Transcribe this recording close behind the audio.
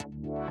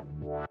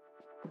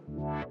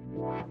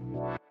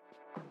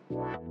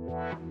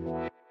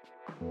Welcome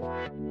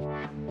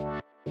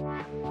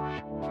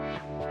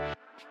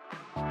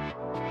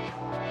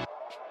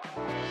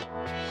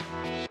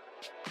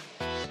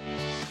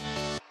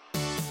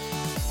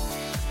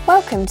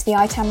to the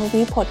ITAM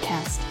Review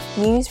podcast,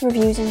 news,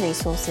 reviews and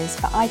resources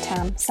for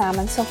ITAM, SAM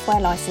and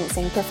software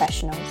licensing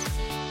professionals.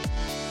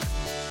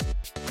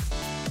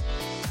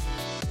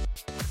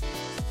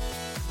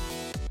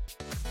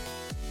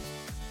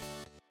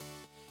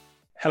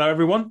 Hello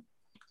everyone,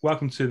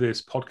 welcome to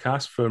this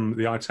podcast from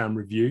the ITAM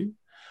Review.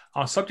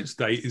 Our subject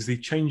today is the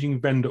Changing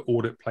Vendor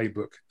Audit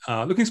Playbook,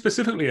 looking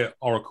specifically at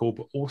Oracle,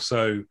 but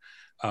also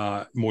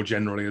more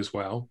generally as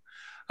well.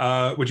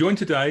 We're joined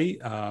today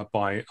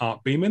by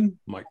Art Beeman,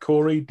 Mike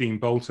Corey, Dean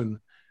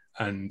Bolton,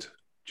 and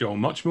Joel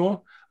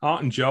Muchmore.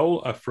 Art and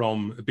Joel are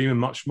from Beeman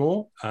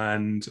Muchmore,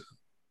 and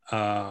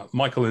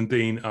Michael and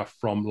Dean are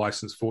from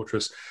License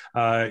Fortress.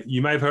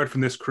 You may have heard from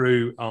this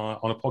crew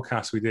on a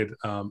podcast we did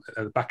at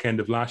the back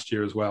end of last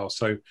year as well.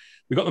 So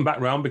we got them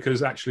back round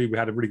because actually we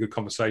had a really good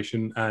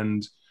conversation,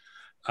 and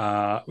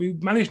we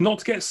managed not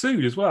to get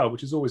sued as well,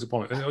 which is always a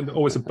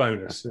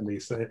bonus in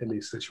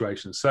these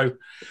situations. So,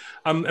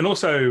 and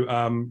also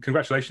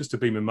congratulations to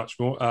Beeman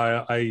Muchmore.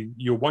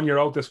 You're 1 year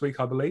old this week,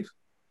 I believe.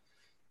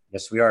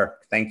 Yes, we are.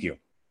 Thank you.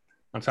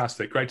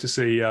 Fantastic. Great to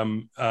see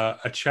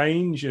a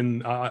change.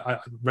 And I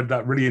read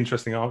that really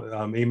interesting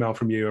email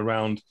from you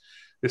around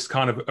this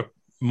kind of a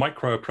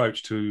micro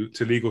approach to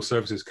legal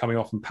services, coming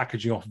off and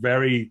packaging off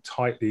very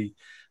tightly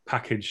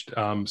packaged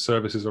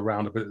services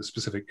around a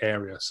specific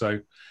area. So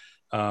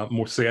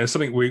more to see. And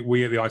something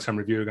we at the ITAM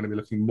Review are going to be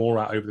looking more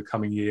at over the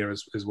coming year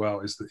as well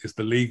is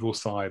the legal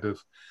side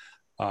of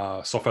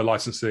software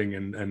licensing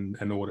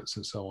and audits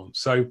and so on.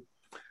 So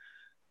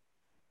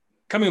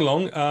coming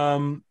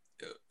along,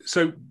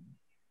 so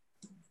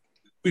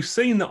we've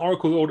seen that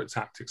Oracle's audit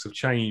tactics have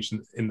changed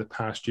in the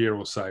past year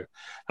or so.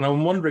 And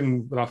I'm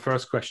wondering, our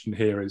first question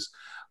here is,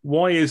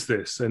 why is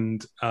this?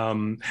 And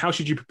how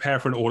should you prepare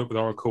for an audit with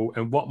Oracle?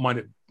 And what might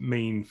it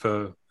mean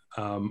for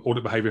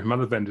audit behavior from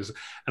other vendors?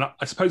 And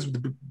I suppose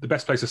the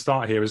best place to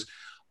start here is,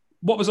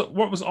 what was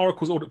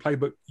Oracle's audit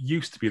playbook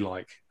used to be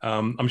like?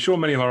 I'm sure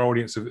many of our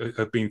audience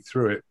have been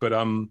through it, but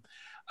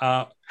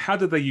how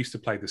did they used to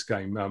play this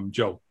game,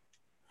 Joel?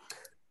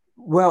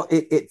 Well,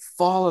 it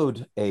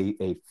followed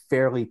a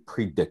fairly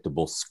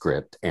predictable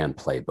script and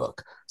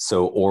playbook.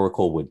 So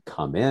Oracle would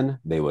come in,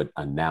 they would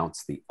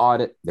announce the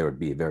audit, there would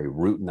be a very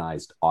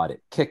routinized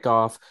audit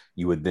kickoff.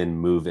 You would then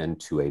move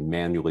into a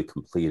manually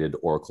completed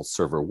Oracle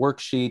Server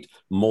worksheet.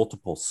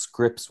 Multiple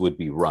scripts would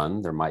be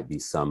run. There might be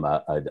some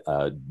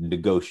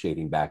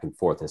negotiating back and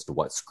forth as to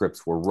what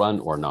scripts were run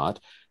or not.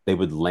 They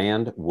would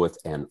land with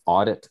an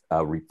audit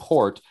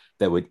report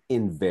that would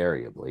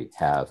invariably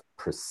have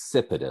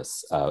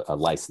precipitous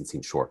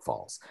licensing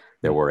shortfalls.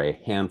 There were a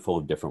handful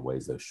of different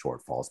ways those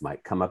shortfalls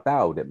might come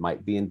about. It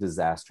might be in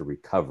disaster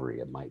recovery.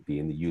 It might be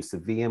in the use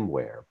of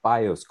VMware,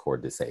 BIOS core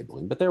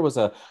disabling. But there was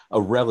a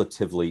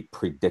relatively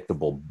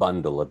predictable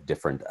bundle of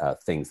different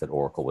things that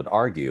Oracle would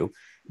argue.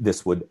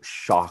 This would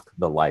shock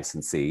the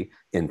licensee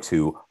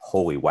into,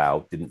 holy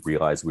wow, didn't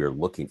realize we were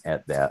looking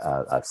at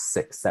the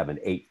 6, 7,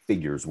 8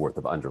 figures worth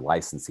of under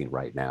licensing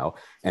right now.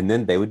 And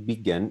then they would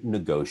begin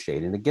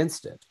negotiating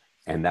against it.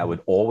 And that would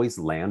always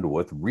land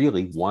with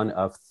really one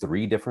of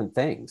 3 different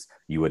things.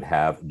 You would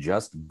have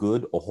just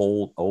good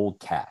old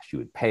cash. You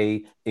would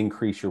pay,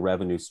 increase your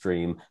revenue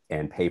stream,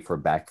 and pay for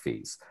back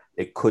fees.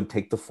 It could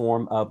take the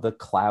form of the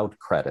cloud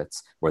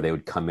credits, where they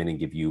would come in and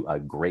give you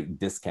great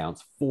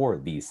discounts for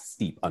these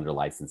steep under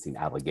licensing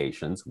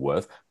allegations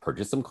with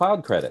purchase some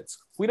cloud credits.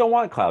 We don't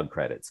want cloud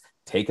credits.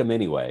 Take them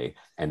anyway.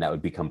 And that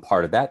would become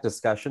part of that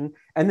discussion.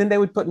 And then they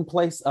would put in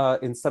place,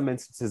 in some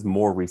instances,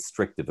 more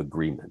restrictive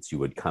agreements. You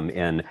would come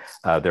in,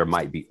 there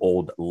might be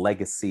old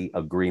legacy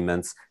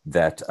agreements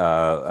that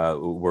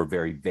were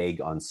very vague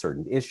on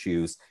certain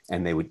issues,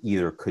 and they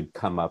could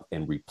come up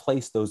and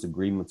replace those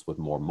agreements with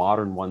more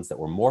modern ones that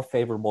were more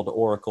favorable to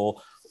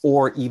Oracle,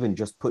 or even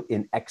just put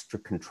in extra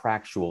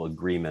contractual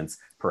agreements,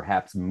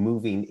 perhaps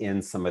moving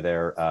in some of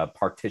their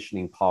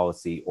partitioning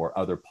policy or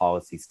other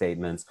policy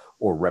statements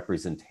or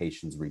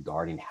representations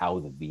regarding how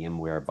the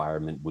VMware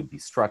environment would be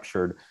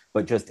structured,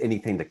 but just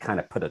anything to kind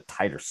of put a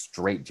tighter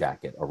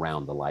straitjacket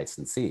around the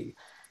licensee.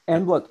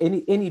 And look,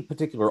 any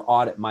particular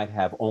audit might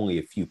have only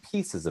a few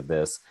pieces of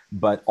this,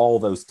 but all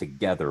those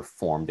together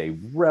formed a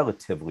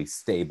relatively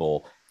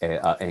stable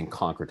and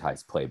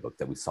concretized playbook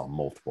that we saw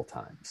multiple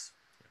times.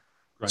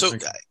 Right, so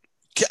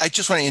I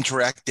just want to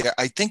interact there.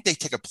 I think they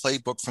take a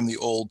playbook from the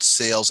old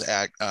sales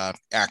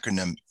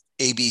acronym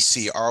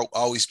ABC,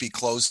 always be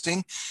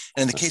closing.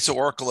 And in the case of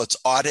Oracle, it's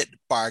audit,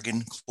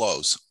 bargain,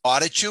 close.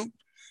 Audit you,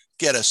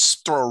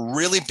 throw a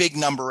really big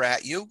number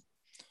at you,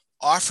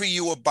 offer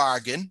you a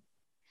bargain,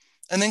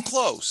 and then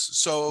close.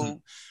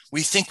 So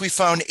we think we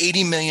found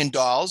 $80 million,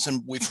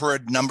 and we've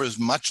heard numbers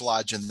much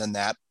larger than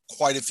that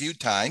quite a few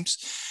times.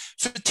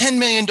 For $10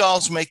 million,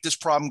 make this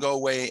problem go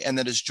away. And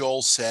then, as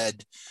Joel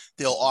said,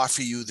 they'll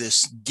offer you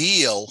this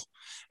deal.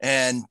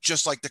 And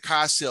just like the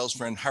car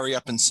salesman, hurry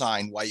up and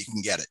sign while you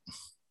can get it.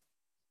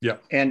 Yeah.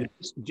 And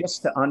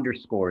just to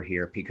underscore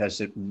here,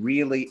 because it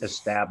really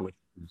establishes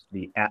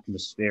the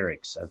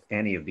atmospherics of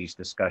any of these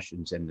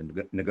discussions and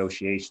the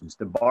negotiations,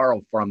 to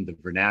borrow from the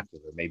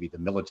vernacular, maybe the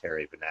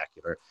military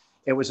vernacular,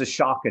 it was a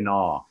shock and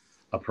awe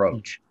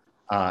approach.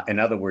 In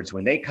other words,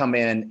 when they come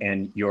in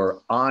and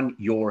you're on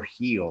your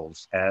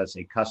heels as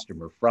a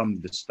customer from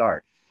the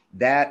start,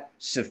 that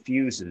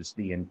suffuses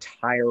the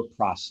entire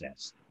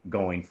process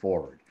going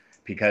forward.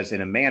 Because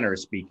in a manner of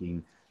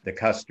speaking, the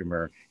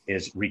customer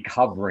is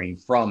recovering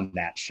from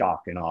that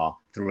shock and awe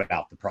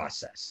throughout the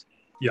process.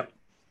 Yeah,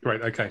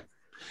 great. Okay.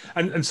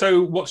 And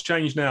so what's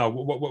changed now?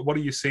 What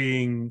are you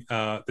seeing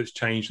that's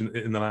changed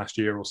in the last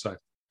year or so?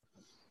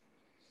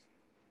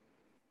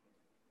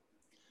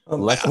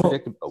 Less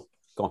predictable.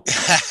 Go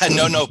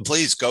on. No,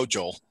 please go,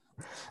 Joel.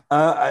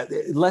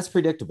 Less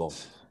predictable.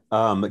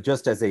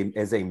 Just as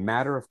a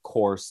matter of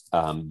course,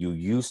 you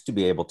used to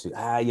be able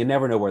to, you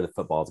never know where the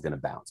football is going to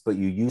bounce, but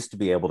you used to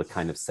be able to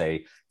kind of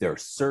say there are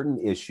certain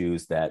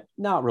issues that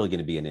not really going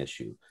to be an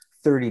issue.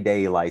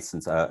 30-day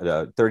license,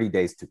 30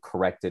 days to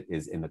correct it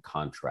is in the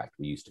contract.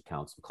 We used to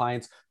counsel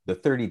clients. The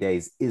 30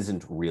 days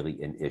isn't really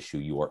an issue.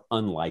 You are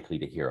unlikely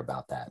to hear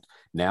about that.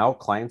 Now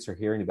clients are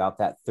hearing about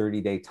that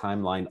 30-day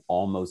timeline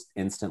almost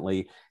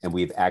instantly. And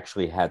we've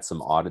actually had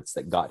some audits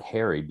that got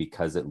hairy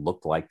because it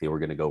looked like they were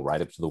going to go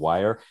right up to the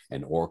wire.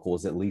 And Oracle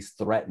is at least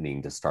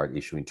threatening to start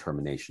issuing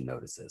termination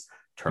notices.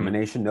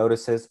 Termination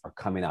notices are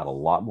coming out a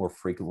lot more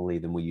frequently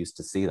than we used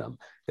to see them.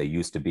 They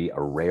used to be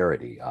a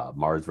rarity.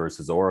 Mars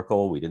versus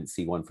Oracle, we didn't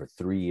see one for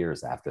 3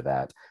 years after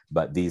that.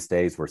 But these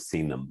days, we're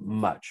seeing them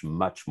much,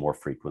 much more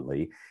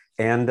frequently.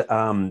 And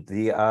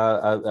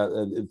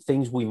the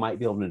things we might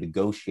be able to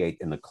negotiate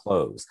in the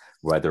close,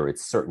 whether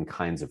it's certain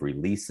kinds of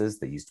releases,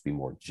 they used to be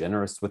more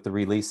generous with the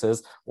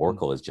releases.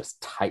 Oracle has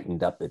just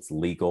tightened up its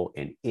legal,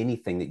 and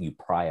anything that you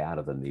pry out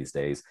of them these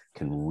days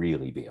can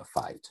really be a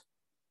fight.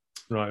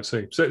 Right, I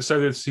see. So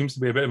there seems to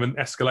be a bit of an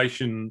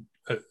escalation,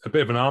 a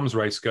bit of an arms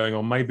race going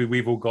on. Maybe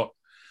we've all got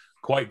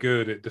quite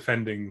good at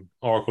defending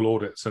Oracle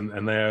audits,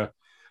 and there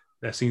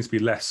seems to be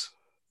less,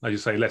 as you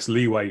say, less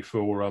leeway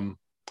for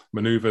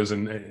maneuvers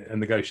and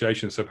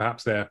negotiations. So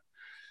perhaps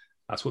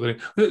that's what they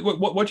do.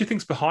 What do you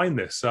think's behind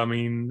this? I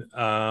mean,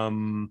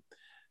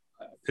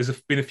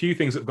 there's been a few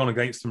things that have gone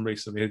against them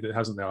recently,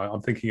 hasn't there?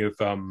 I'm thinking of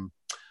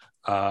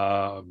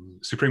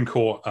Supreme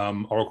Court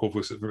Oracle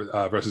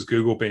versus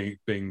Google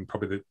being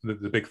probably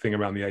the big thing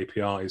around the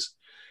APIs,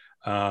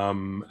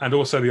 and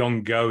also the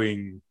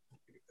ongoing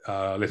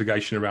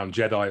litigation around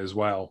Jedi as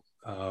well,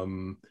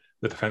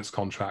 the defense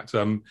contract.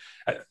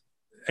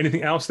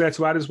 Anything else there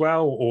to add as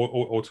well,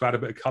 or to add a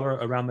bit of color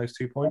around those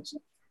 2 points?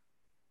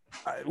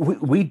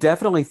 We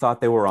definitely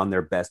thought they were on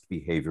their best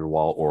behavior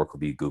while Oracle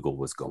v. Google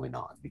was going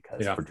on,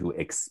 because to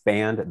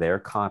expand their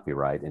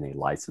copyright in a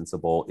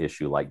licensable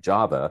issue like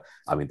Java,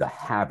 I mean, the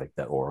havoc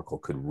that Oracle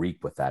could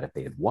reap with that if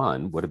they had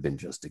won would have been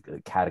just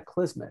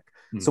cataclysmic.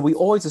 So we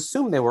always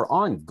assumed they were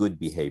on good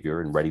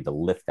behavior and ready to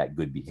lift that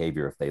good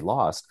behavior if they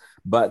lost.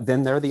 But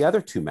then there are the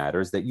other two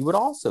matters that you would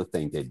also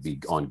think they'd be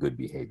on good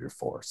behavior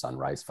for: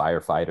 Sunrise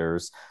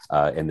Firefighters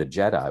and the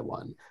Jedi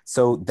one.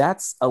 So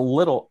that's a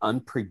little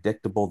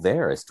unpredictable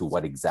there as to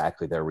what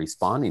exactly they're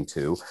responding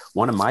to.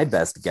 One of my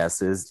best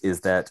guesses is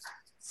that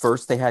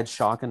first they had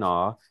shock and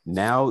awe.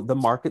 Now the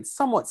market's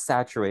somewhat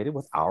saturated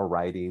with our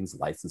writings,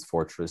 License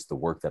Fortress, the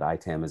work that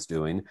ITAM is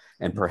doing.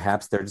 And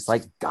perhaps they're just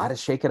like, gotta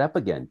shake it up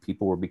again.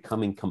 People were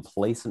becoming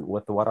complacent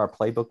with what our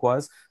playbook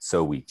was.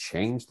 So we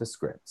changed the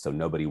script so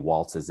nobody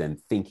waltzes in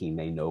thinking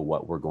they know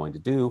what we're going to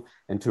do,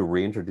 and to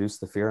reintroduce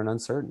the fear and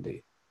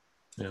uncertainty.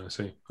 Yeah,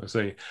 I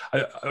see.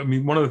 I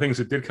mean, one of the things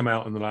that did come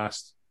out in the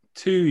last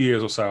 2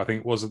 years or so, I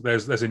think, was that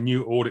there's a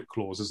new audit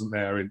clause, isn't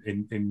there,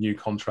 in new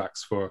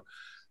contracts for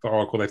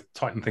Oracle. They've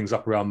tightened things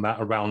up around that,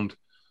 around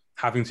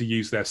having to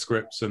use their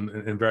scripts and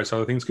various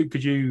other things.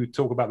 Could you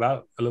talk about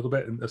that a little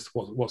bit and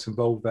what's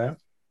involved there?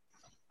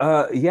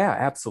 Yeah,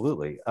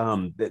 absolutely.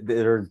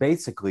 There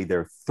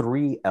are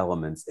three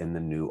elements in the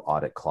new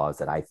audit clause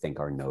that I think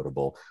are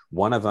notable.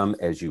 One of them,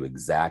 as you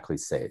exactly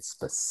say, it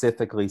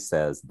specifically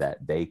says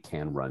that they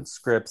can run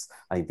scripts.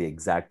 I think the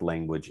exact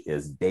language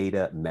is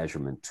data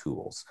measurement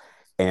tools.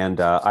 And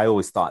I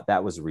always thought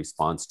that was a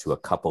response to a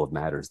couple of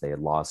matters they had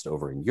lost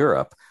over in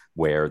Europe,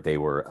 where they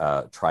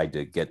were tried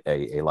to get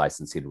a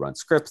licensee to run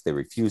scripts. They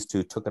refused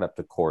to, took it up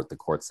to court. The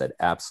court said,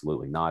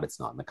 absolutely not. It's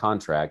not in the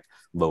contract.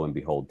 Lo and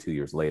behold, 2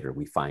 years later,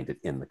 we find it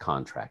in the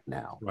contract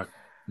now. Right.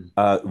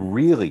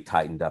 Really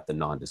tightened up the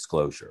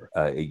non-disclosure.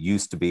 It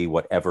used to be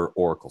whatever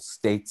Oracle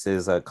states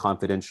is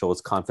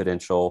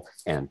confidential,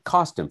 and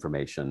cost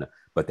information,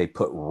 but they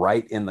put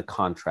right in the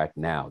contract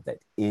now that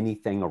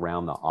anything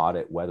around the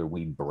audit, whether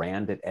we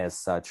brand it as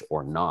such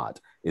or not,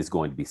 is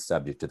going to be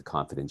subject to the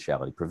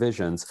confidentiality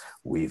provisions.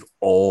 We've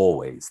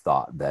always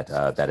thought that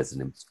that is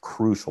a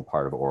crucial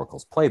part of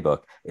Oracle's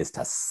playbook, is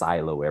to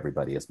silo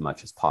everybody as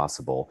much as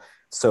possible.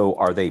 So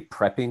are they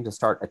prepping to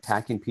start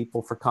attacking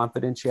people for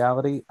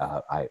confidentiality?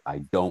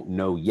 I don't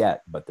know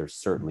yet, but they're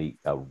certainly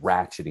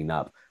ratcheting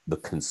up the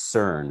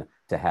concern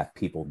to have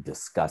people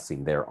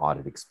discussing their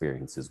audit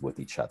experiences with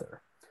each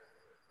other.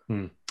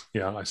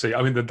 Yeah, I see.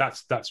 I mean,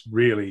 that's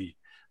really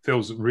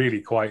feels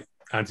really quite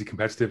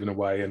anti-competitive in a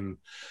way, and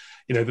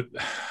you know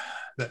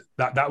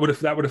that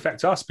would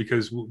affect us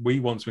because we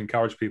want to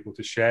encourage people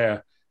to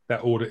share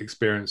their audit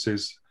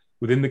experiences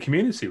within the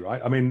community,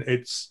 right? I mean,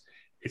 it's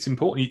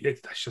important.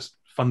 That's just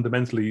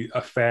fundamentally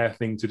a fair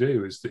thing to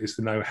do is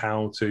to know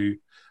how to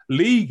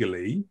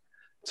legally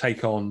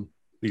take on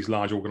these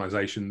large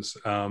organizations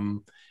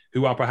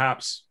who are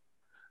perhaps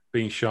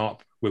being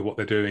sharp with what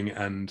they're doing,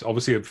 and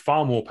obviously are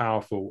far more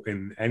powerful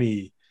in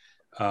any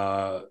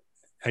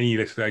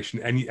litigation,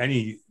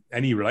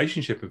 any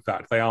relationship. In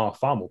fact, they are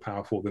far more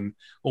powerful than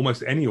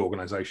almost any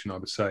organization, I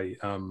would say.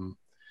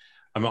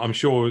 I'm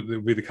sure it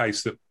will be the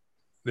case that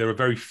there are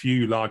very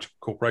few large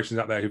corporations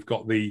out there who've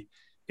got the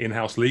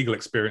in-house legal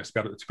experience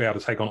to be able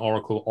to take on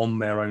Oracle on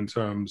their own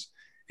terms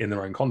in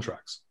their own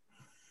contracts.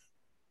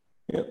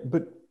 Yeah,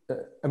 but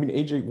I mean,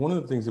 AJ, one of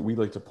the things that we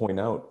like to point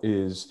out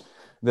is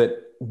that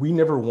we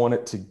never want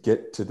it to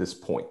get to this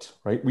point,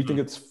 right? We think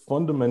it's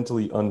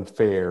fundamentally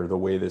unfair the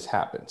way this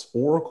happens.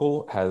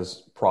 Oracle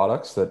has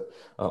products that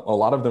a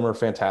lot of them are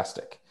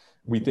fantastic.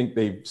 We think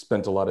they've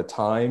spent a lot of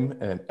time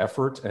and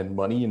effort and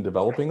money in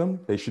developing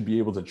them. They should be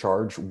able to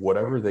charge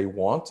whatever they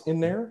want in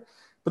there,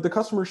 but the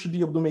customer should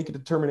be able to make a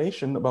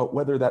determination about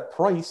whether that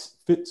price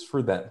fits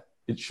for them.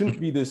 It shouldn't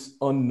be this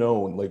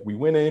unknown. Like we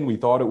went in, we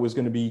thought it was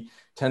going to be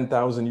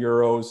 10,000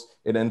 euros.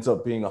 It ends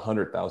up being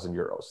 100,000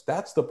 euros.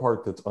 That's the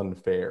part that's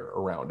unfair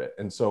around it.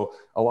 And so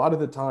a lot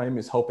of the time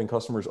is helping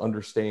customers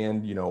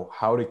understand,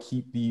 how to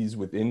keep these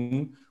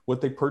within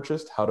what they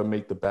purchased, how to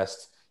make the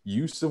best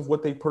use of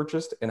what they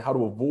purchased, and how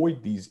to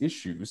avoid these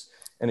issues.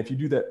 And if you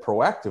do that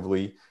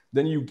proactively,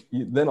 then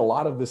a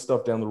lot of this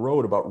stuff down the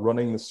road about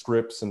running the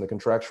scripts and the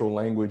contractual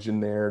language in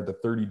there, the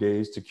 30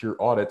 days to cure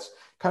audits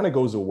kind of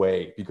goes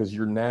away because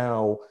you're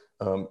now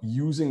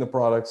using the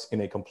products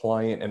in a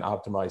compliant and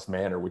optimized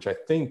manner, which I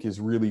think is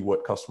really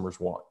what customers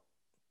want.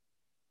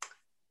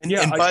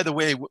 And by the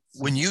way,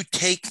 when you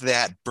take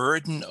that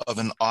burden of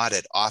an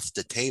audit off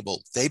the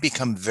table, they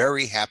become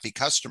very happy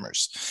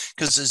customers.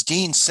 Because as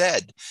Dean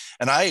said,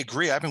 and I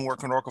agree, I've been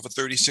working on Oracle for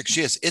 36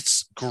 years.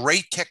 It's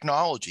great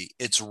technology.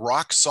 It's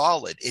rock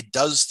solid. It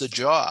does the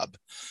job.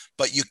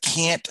 But you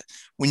can't,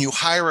 when you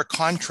hire a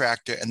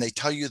contractor and they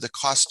tell you the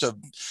cost to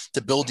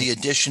build the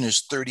addition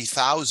is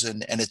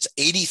 $30,000 and it's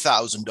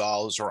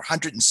 $80,000 or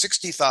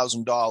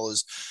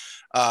 $160,000,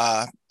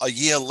 a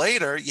year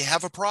later, you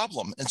have a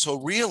problem. And so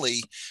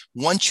really,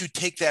 once you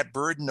take that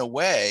burden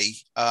away,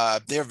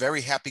 they're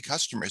very happy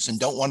customers and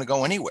don't want to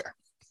go anywhere.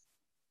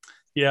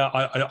 Yeah,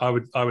 I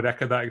would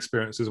echo that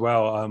experience as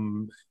well.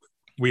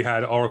 We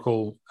had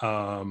Oracle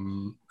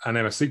and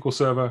MS SQL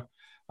Server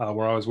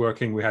where I was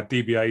working. We had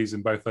DBAs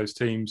in both those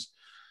teams.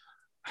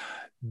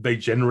 They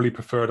generally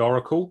preferred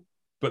Oracle,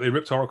 but they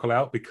ripped Oracle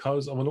out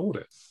because of an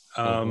audit.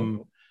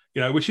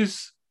 Which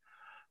is,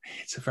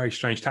 it's a very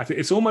strange tactic.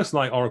 It's almost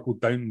like Oracle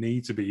don't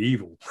need to be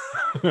evil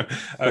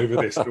over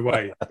this. The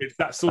way it's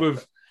that sort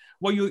of,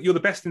 well, you're the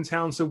best in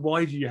town, so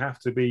why do you have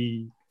to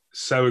be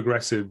so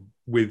aggressive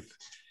with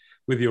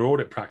your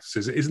audit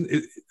practices?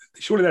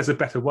 Surely there's a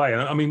better way.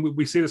 And I mean,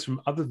 we see this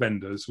from other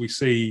vendors. We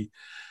see,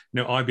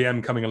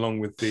 IBM coming along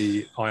with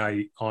the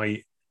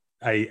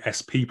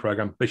IASP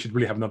program. They should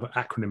really have another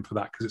acronym for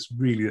that because it's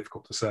really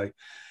difficult to say.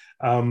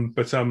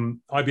 But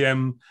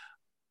IBM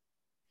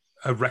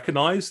have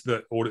recognized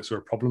that audits are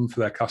a problem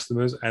for their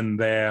customers, and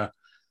they're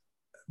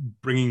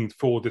bringing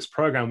forward this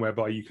program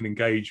whereby you can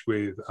engage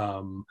with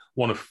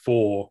one of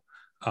four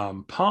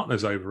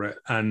partners over it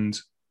and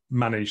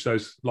manage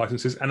those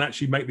licenses and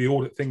actually make the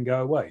audit thing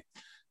go away.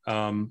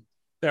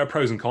 There are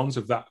pros and cons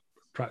of that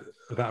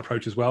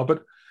approach as well,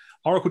 but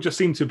Oracle just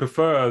seemed to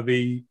prefer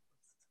the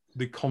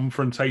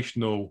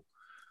confrontational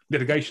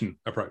litigation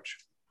approach.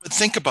 But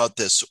think about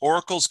this.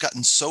 Oracle's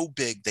gotten so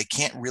big, they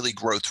can't really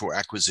grow through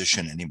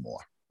acquisition anymore,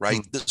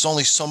 right? There's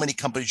only so many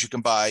companies you can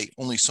buy,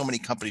 only so many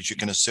companies you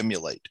can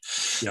assimilate.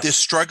 They're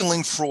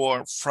struggling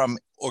from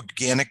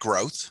organic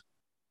growth.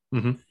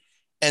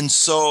 And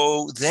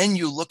so then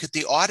you look at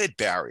the audit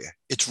barrier.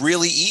 It's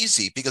really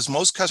easy because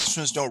most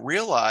customers don't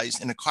realize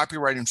in a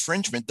copyright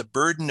infringement, the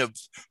burden of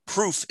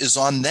proof is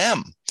on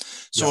them.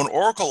 So when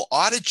Oracle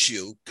audits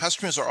you,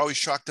 customers are always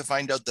shocked to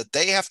find out that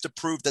they have to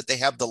prove that they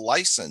have the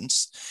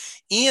license,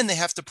 and they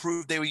have to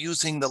prove they were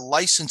using the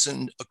license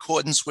in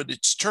accordance with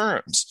its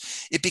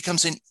terms. It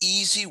becomes an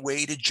easy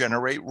way to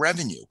generate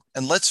revenue.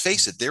 And let's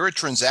face it, they're a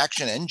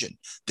transaction engine.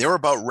 They're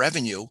about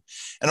revenue.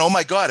 And oh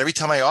my God, every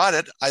time I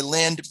audit, I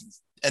land.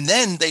 And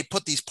then they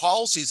put these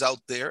policies out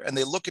there and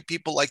they look at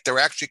people like they're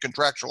actually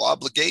contractual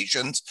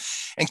obligations,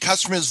 and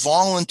customers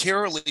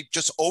voluntarily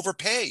just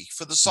overpay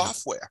for the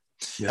software.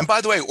 And by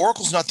the way,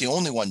 Oracle's not the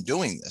only one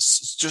doing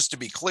this. Just to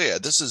be clear,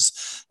 this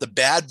is the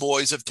bad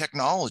boys of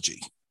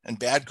technology and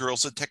bad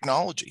girls of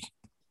technology.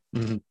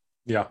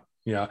 Yeah.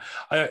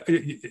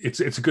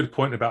 It's a good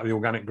point about the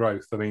organic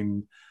growth. I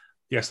mean,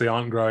 yes, they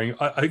aren't growing.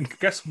 I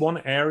guess one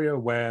area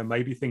where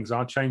maybe things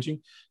are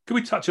changing. Could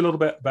we touch a little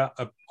bit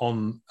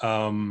on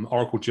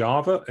Oracle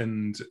Java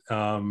and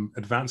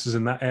advances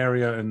in that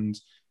area, and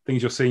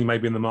things you're seeing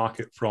maybe in the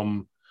market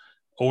from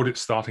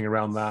audits starting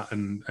around that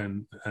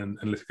and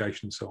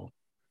litigation and so on?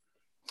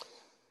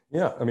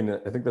 Yeah, I mean,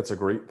 I think that's a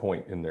great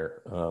point in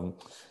there.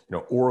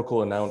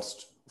 Oracle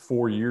announced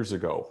 4 years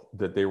ago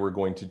that they were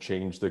going to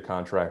change the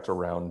contract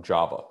around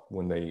Java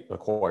when they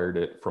acquired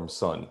it from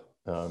Sun.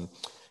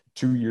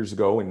 2 years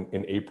ago,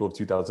 in April of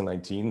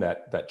 2019,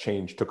 that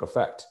change took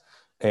effect.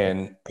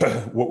 And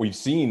what we've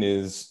seen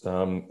is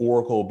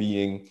Oracle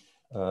being,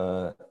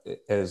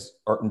 as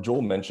Art and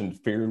Joel mentioned,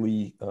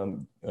 fairly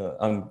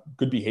on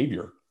good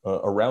behavior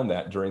around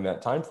that during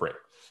that time frame.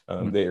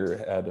 They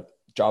had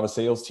Java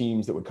sales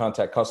teams that would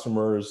contact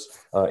customers,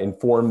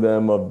 inform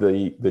them of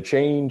the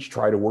change,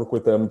 try to work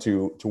with them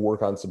to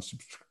work on some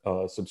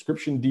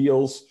subscription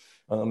deals,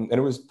 and it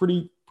was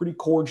pretty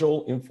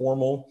cordial,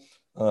 informal.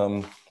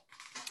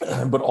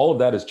 But all of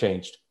that has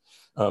changed.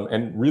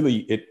 And really,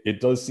 it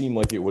does seem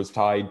like it was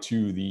tied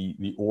to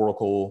the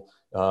Oracle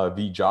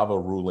v. Java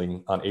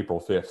ruling on April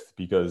 5th,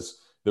 because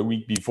the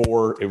week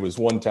before it was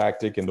one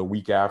tactic, and the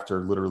week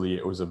after, literally,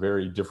 it was a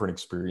very different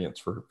experience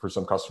for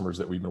some customers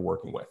that we've been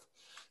working with.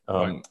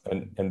 Right.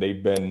 And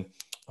they've been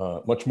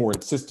much more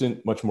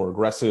insistent, much more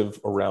aggressive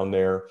around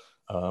there.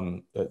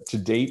 To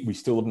date, we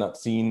still have not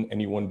seen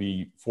anyone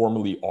be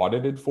formally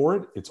audited for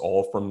it. It's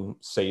all from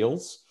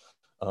sales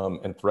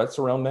and threats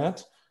around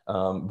that.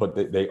 But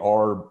they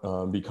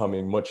are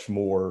becoming much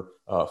more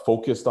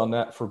focused on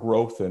that for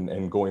growth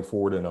and going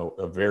forward in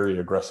a very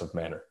aggressive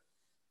manner.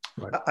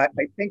 Right.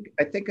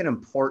 I think an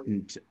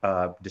important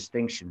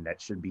distinction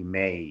that should be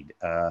made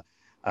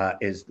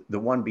is the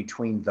one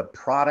between the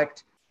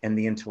product and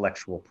the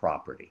intellectual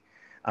property.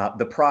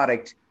 The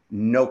product,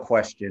 no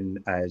question,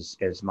 as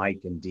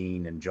Mike and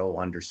Dean and Joel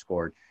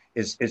underscored,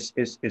 is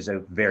a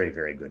very,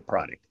 very good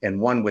product. And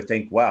one would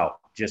think, wow,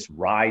 just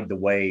ride the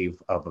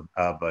wave of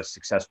a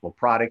successful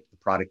product, the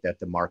product that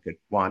the market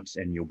wants,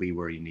 and you'll be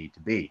where you need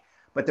to be.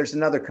 But there's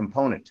another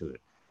component to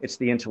it. It's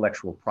the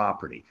intellectual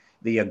property.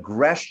 The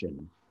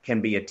aggression can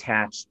be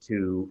attached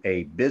to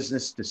a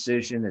business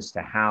decision as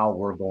to how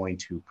we're going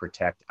to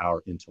protect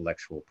our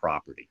intellectual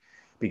property,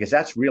 because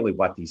that's really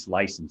what these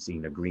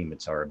licensing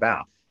agreements are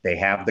about. They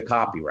have the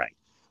copyright.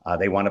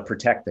 They want to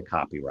protect the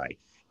copyright.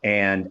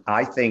 And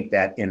I think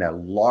that in a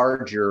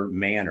larger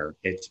manner,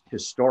 it's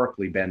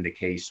historically been the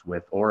case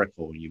with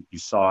Oracle. You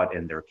saw it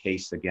in their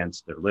case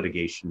against their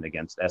litigation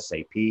against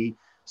SAP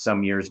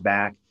some years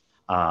back.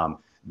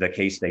 The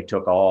case they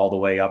took all the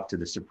way up to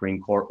the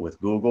Supreme Court with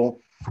Google,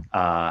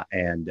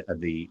 and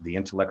the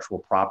intellectual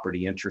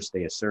property interest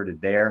they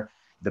asserted there.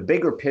 The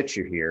bigger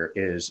picture here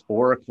is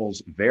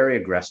Oracle's very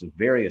aggressive,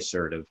 very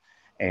assertive,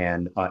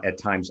 and at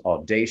times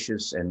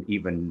audacious and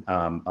even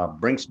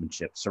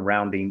brinksmanship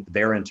surrounding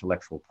their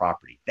intellectual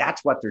property.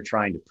 That's what they're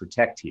trying to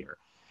protect here.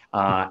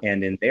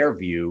 And in their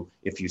view,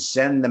 if you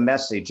send the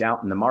message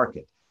out in the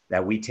market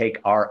that we take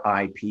our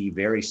IP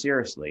very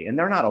seriously, and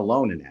they're not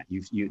alone in that.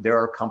 There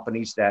are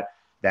companies that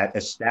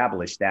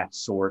establish that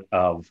sort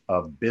of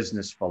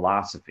business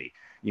philosophy.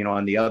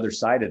 On the other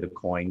side of the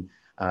coin,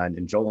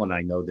 and Joel and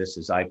I know this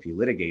as IP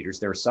litigators,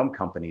 there are some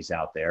companies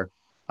out there,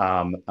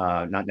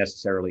 not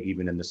necessarily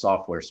even in the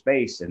software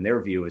space, and their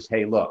view is,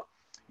 hey, look,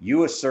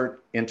 you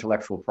assert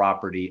intellectual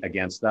property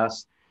against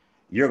us,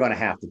 you're going to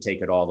have to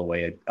take it all the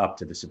way up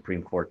to the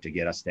Supreme Court to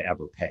get us to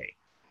ever pay.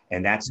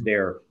 And that's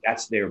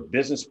their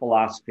business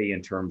philosophy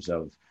in terms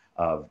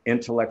of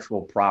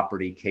intellectual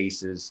property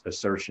cases,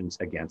 assertions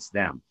against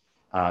them.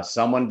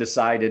 Someone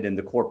decided in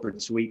the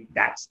corporate suite,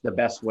 that's the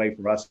best way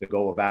for us to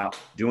go about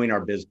doing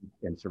our business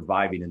and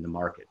surviving in the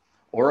market.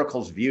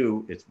 Oracle's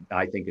view is,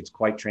 I think it's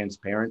quite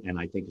transparent, and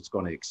I think it's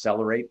going to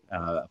accelerate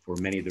for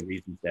many of the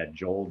reasons that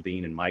Joel,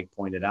 Dean, and Mike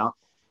pointed out,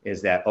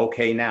 is that,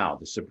 okay, now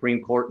the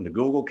Supreme Court in the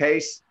Google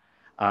case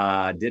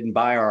didn't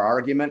buy our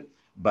argument,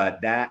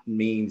 but that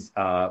means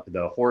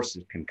the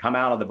horses can come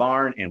out of the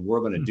barn, and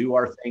we're going to do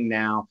our thing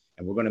now,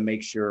 and we're going to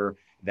make sure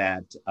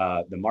that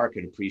the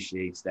market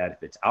appreciates that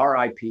if it's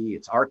our IP,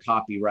 it's our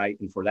copyright,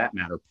 and for that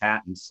matter,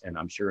 patents, and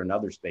I'm sure in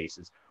other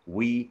spaces,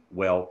 we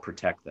will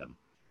protect them.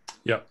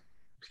 Yep.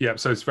 Yeah,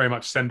 so it's very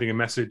much sending a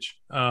message.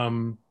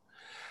 And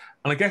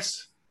I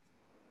guess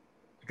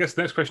the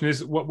next question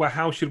is,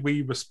 how should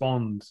we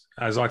respond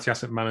as IT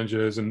asset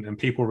managers and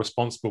people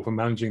responsible for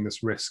managing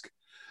this risk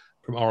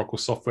from Oracle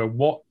software?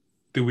 What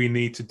do we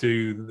need to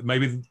do,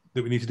 maybe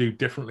that we need to do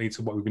differently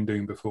to what we've been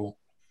doing before?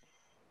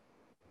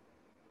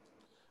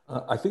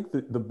 I think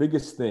the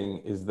biggest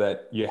thing is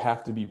that you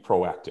have to be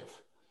proactive.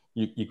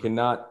 You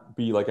cannot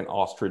be like an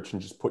ostrich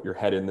and just put your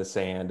head in the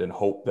sand and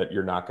hope that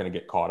you're not going to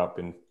get caught up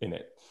in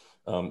it.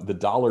 The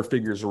dollar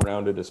figures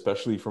around it,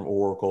 especially from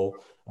Oracle,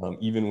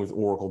 even with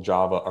Oracle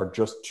Java, are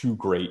just too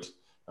great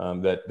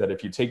that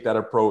if you take that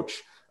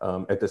approach,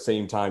 at the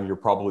same time, you're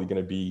probably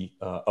going to be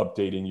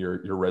updating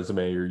your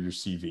resume or your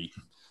CV.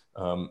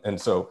 And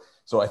so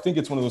I think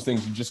it's one of those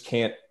things you just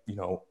can't,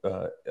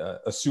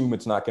 assume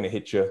it's not going to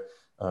hit you,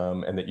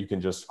 and that you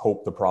can just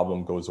hope the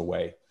problem goes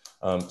away.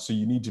 So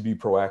you need to be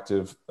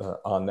proactive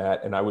on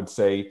that. And I would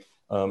say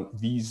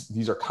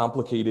these are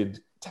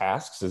complicated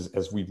tasks.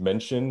 As we've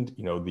mentioned,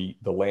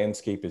 the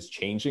landscape is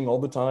changing all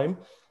the time.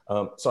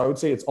 So I would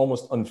say it's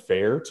almost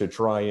unfair to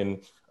try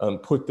and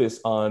put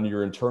this on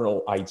your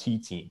internal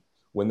IT team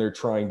when they're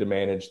trying to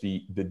manage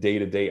the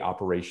day-to-day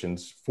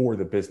operations for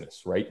the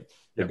business, right?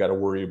 They've got to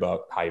worry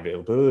about high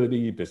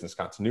availability, business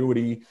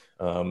continuity,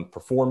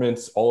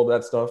 performance, all of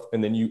that stuff.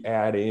 And then you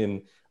add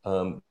in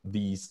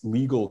these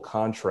legal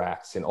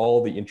contracts and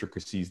all the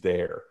intricacies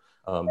there,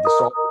 the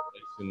software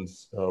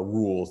license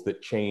rules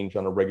that change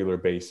on a regular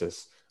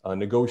basis,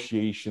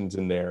 negotiations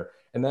in there.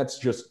 And that's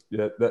just,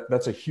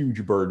 that's a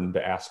huge burden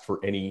to ask for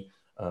any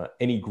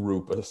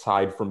group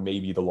aside from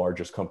maybe the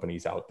largest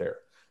companies out there.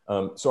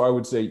 So I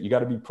would say you got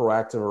to be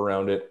proactive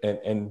around it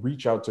and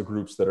reach out to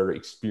groups that are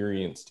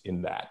experienced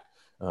in that.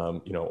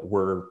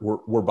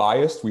 We're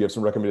biased. We have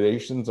some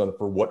recommendations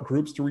for what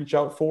groups to reach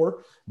out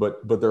for,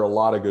 but there are a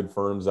lot of good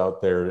firms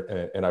out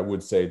there. And I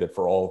would say that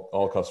for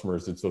all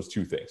customers, it's those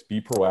two things: be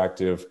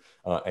proactive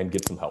and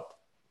get some help.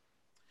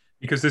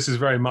 Because this is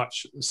very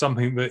much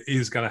something that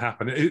is going to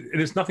happen.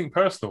 It's nothing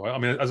personal. I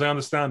mean, as I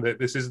understand it,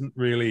 this isn't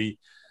really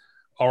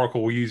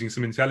Oracle using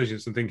some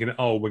intelligence and thinking,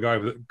 oh, we'll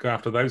go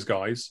after those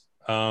guys.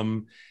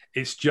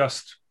 It's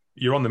just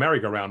you're on the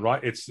merry-go-round,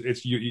 right?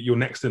 It's you're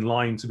next in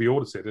line to be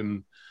audited,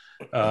 and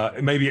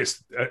maybe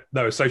it's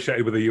they're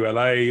associated with a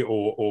ULA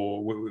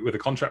or with a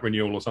contract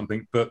renewal or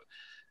something, but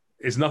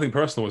it's nothing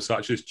personal as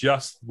such. It's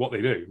just what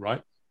they do,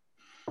 right?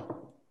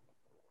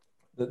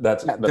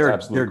 That's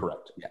absolutely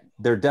correct. Yeah,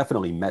 there are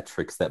definitely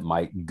metrics that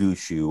might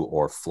goose you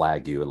or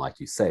flag you, and like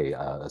you say,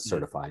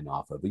 certifying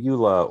off of a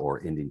EULA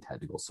or ending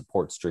technical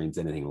support streams,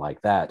 anything like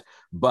that.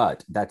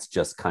 But that's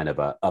just kind of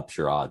ups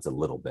your odds a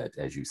little bit,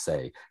 as you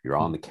say. You're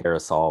on the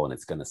carousel, and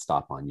it's going to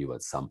stop on you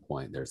at some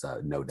point. There's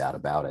no doubt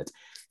about it.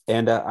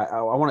 And I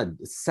want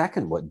to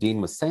second what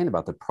Dean was saying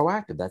about the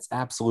proactive. That's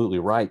absolutely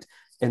right.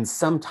 And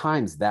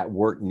sometimes that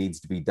work needs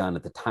to be done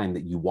at the time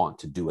that you want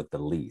to do it the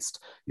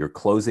least. You're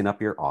closing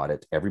up your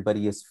audit.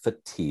 Everybody is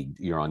fatigued.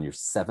 You're on your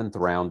 7th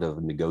round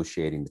of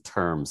negotiating the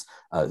terms,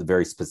 the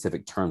very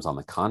specific terms on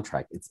the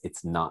contract.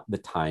 It's not the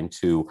time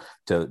to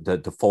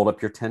fold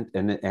up your tent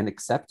and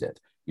accept it.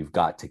 You've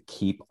got to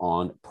keep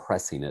on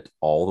pressing it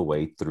all the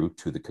way through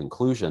to the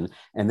conclusion.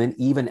 And then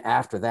even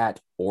after that,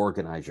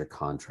 organize your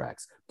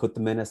contracts, put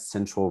them in a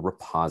central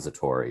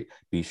repository.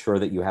 Be sure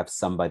that you have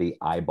somebody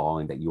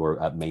eyeballing that you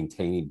are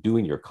maintaining,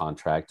 doing your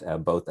contract,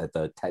 both at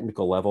the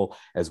technical level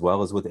as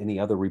well as with any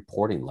other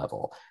reporting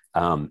level.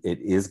 It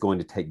is going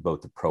to take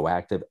both the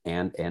proactive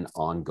and an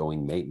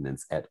ongoing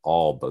maintenance at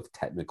all, both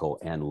technical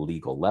and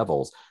legal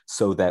levels,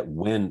 so that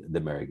when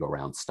the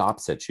merry-go-round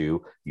stops at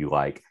you, you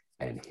like,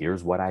 and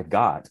here's what I've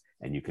got.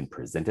 And you can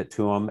present it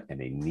to them in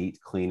a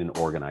neat, clean, and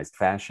organized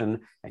fashion.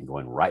 And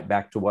going right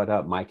back to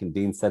what Mike and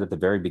Dean said at the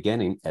very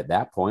beginning, at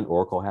that point,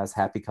 Oracle has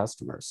happy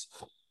customers.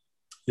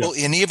 Yeah. Well,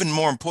 and even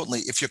more importantly,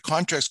 if your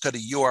contract's got a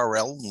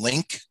URL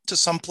link to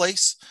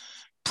someplace,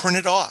 print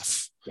it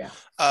off. Yeah.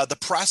 The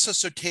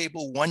processor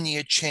table 1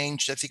 year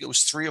changed, I think it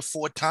was 3 or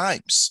 4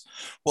 times.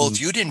 Well, if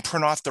you didn't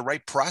print off the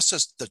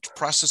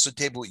processor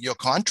table with your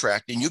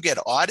contract, and you get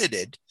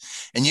audited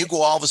and you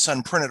go all of a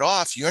sudden print it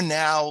off, you're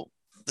now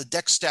the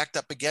deck stacked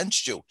up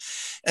against you.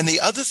 And the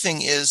other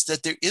thing is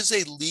that there is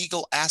a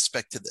legal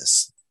aspect to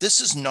this.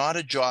 This is not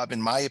a job,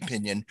 in my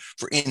opinion,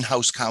 for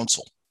in-house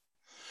counsel.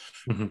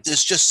 Mm-hmm.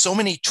 There's just so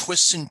many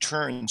twists and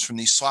turns from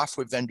these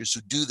software vendors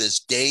who do this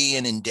day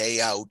in and day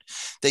out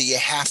that you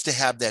have to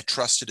have that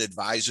trusted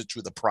advisor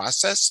through the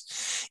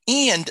process.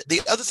 And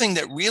the other thing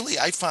that really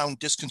I found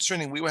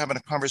disconcerting, we were having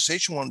a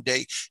conversation one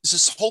day, is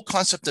this whole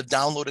concept of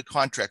downloaded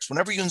contracts.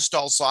 Whenever you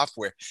install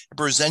software, it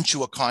presents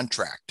you a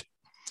contract.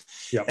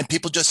 Yep. And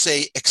people just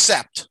say,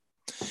 accept.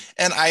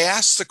 And I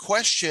asked the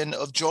question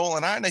of Joel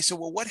and I said,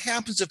 well, what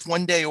happens if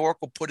one day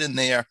Oracle put in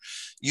there,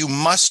 you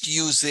must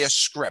use their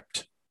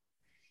script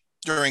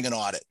during an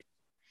audit,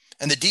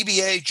 and the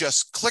DBA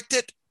just clicked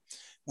it?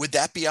 Would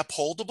that be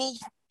upholdable?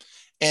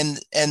 And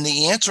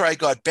the answer I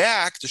got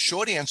back, the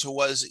short answer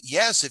was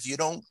yes, if you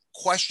don't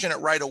question it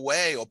right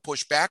away or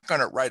push back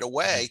on it right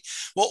away.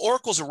 Well,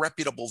 Oracle's a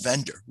reputable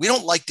vendor. We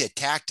don't like their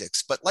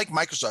tactics, but like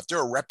Microsoft, they're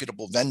a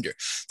reputable vendor.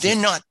 They're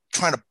not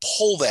trying to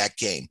pull that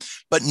game,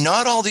 but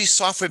not all these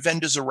software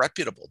vendors are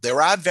reputable.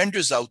 There are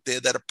vendors out there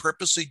that are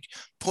purposely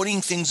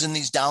putting things in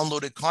these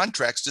downloaded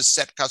contracts to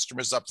set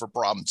customers up for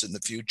problems in the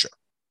future.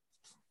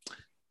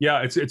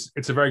 Yeah,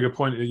 it's a very good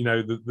point. You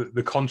know,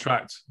 the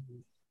contract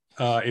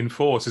in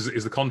force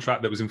is the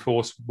contract that was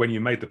enforced when you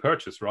made the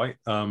purchase, right?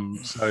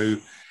 So,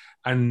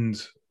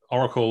 and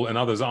Oracle and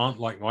others aren't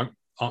like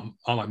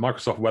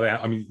Microsoft, where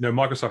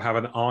Microsoft have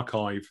an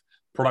archive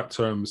product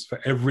terms for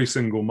every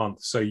single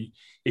month. So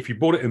if you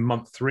bought it in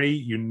month 3,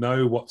 you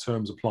know what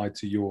terms apply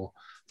to your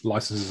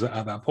licenses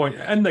at that point,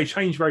 and they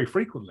change very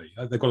frequently.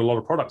 They've got a lot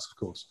of products, of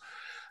course.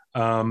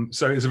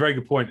 So it's a very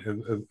good point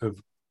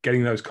of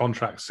getting those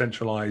contracts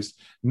centralized,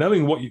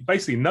 knowing what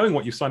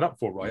you signed up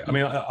for, right? I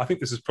mean, I think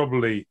this is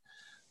probably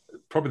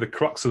the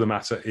crux of the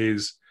matter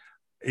is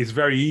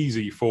very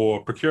easy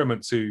for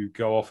procurement to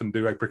go off and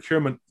do a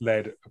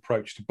procurement-led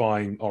approach to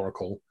buying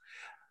Oracle.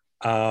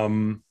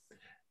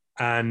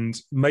 and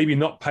maybe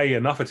not pay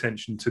enough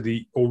attention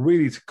to or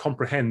really to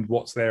comprehend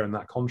what's there in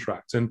that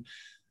contract. And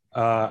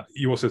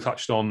you also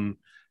touched on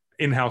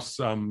in-house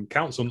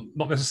counsel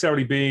not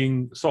necessarily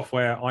being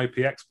software IP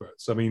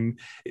experts. I mean,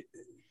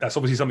 that's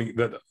obviously something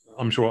that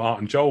I'm sure Art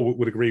and Joel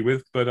would agree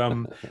with, but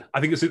I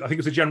think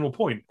it's a general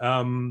point.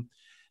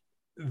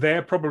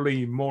 They're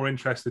probably more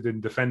interested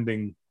in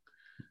defending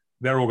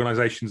their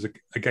organizations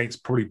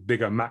against probably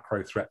bigger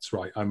macro threats,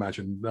 right? I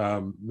imagine,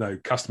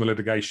 customer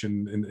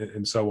litigation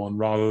and so on,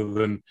 rather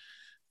than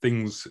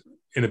things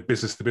in a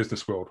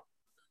business-to-business world.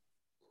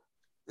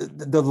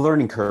 The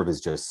learning curve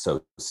is just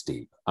so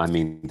steep. I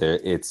mean,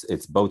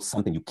 it's both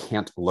something you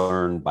can't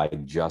learn by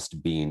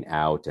just being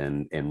out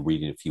and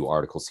reading a few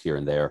articles here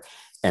and there.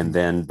 And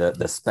then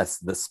the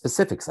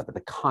specifics of it,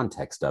 the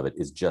context of it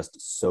is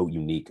just so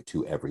unique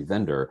to every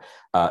vendor.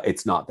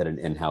 It's not that an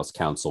in-house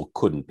counsel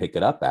couldn't pick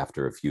it up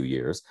after a few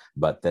years,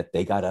 but that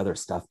they got other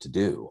stuff to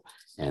do.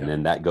 And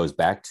then that goes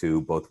back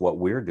to both what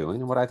we're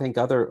doing and what I think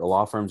other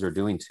law firms are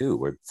doing too.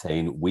 We're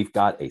saying we've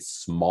got a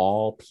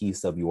small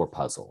piece of your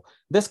puzzle.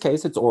 In this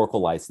case, it's Oracle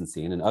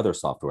licensing and other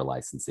software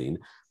licensing.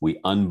 We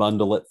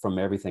unbundle it from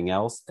everything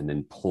else and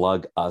then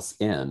plug us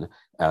in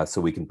so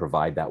we can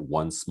provide that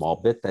one small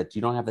bit that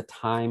you don't have the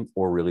time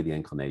or really the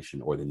inclination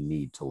or the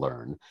need to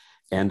learn.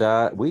 And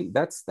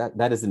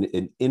that is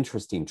an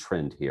interesting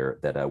trend here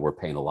that we're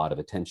paying a lot of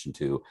attention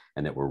to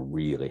and that we're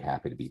really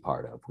happy to be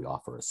part of. We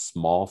offer a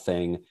small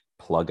thing,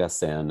 plug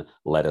us in,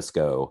 let us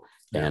go.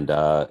 Yeah. And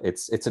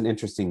it's an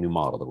interesting new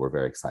model that we're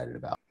very excited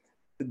about.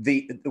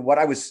 What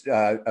I was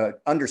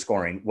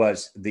underscoring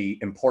was the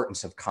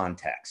importance of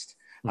context.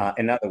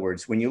 In other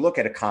words, when you look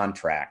at a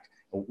contract,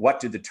 what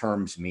do the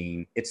terms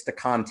mean? It's the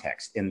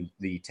context in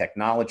the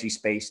technology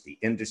space, the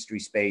industry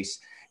space,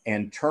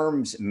 and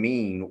terms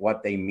mean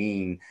what they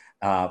mean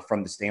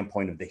from the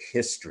standpoint of the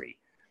history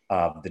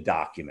of the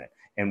document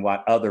and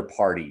what other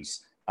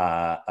parties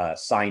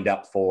signed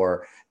up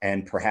for,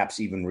 and perhaps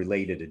even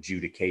related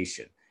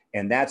adjudication.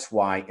 And that's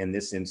why, in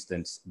this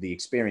instance, the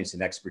experience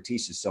and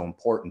expertise is so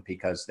important,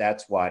 because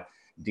that's what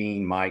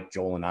Dean, Mike,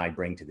 Joel, and I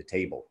bring to the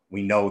table.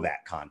 We know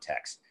that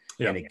context,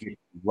 and it gets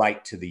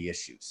right to the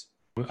issues.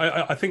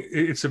 I think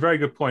it's a very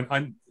good point.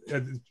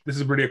 This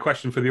is really a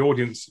question for the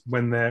audience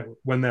when they're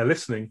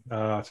listening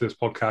to this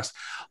podcast.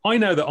 I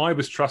know that I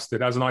was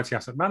trusted as an IT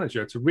asset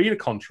manager to read a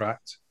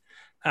contract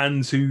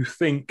and to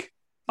think,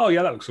 oh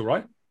yeah, that looks all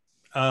right.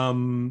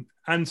 And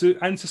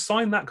to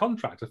sign that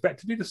contract,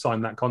 effectively to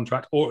sign that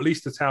contract, or at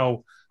least to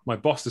tell my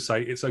boss to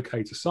say it's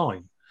okay to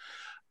sign.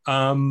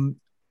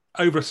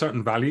 Over a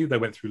certain value, they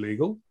went through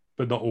legal,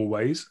 but not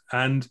always.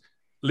 And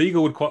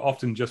legal would quite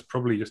often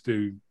probably just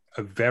do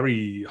a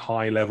very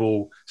high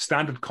level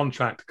standard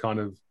contract kind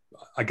of,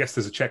 I guess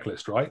there's a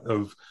checklist, right,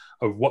 of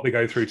what they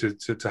go through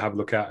to have a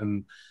look at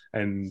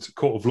and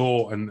court of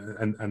law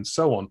and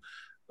so on.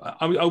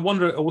 I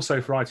wonder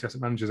also for IT asset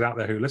managers out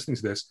there who are listening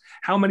to this,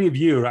 how many of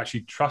you are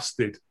actually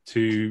trusted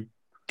to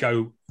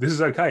go, this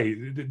is okay,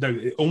 no,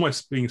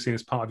 almost being seen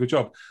as part of your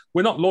job?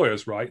 We're not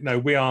lawyers, right? No,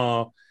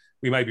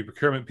 we may be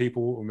procurement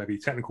people or maybe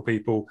technical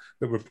people,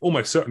 but we're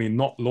almost certainly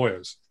not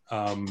lawyers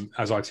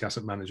as IT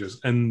asset managers.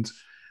 And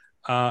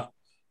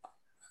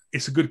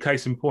it's a good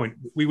case in point.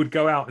 We would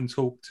go out and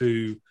talk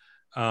to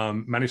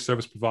managed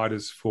service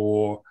providers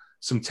for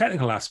some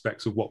technical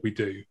aspects of what we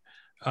do.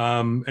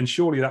 And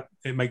surely that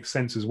it makes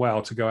sense as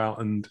well to go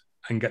out and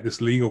get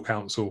this legal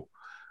counsel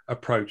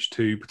approach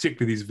to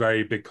particularly these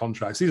very big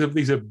contracts.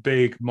 These are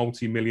big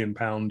multi-million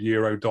pound,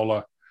 euro,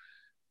 dollar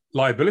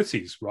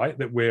liabilities, right?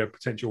 That we're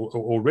potential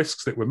or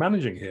risks that we're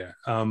managing here.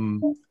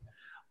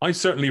 I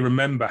certainly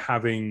remember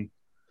having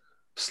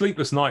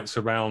sleepless nights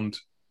around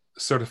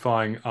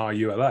certifying our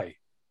ULA,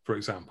 for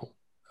example,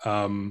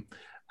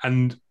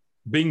 and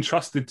being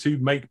trusted to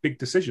make big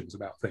decisions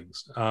about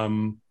things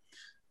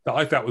that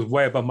I felt was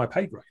way above my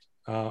pay grade.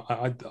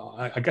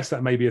 I guess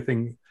that may be a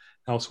thing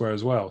elsewhere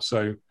as well.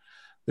 So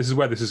this is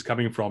where this is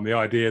coming from, the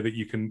idea that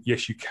you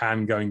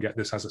can go and get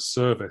this as a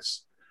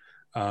service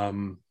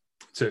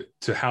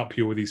to help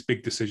you with these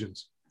big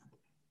decisions.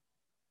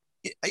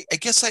 I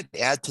guess I'd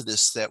add to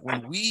this that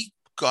when we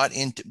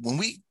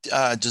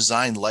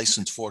designed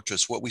License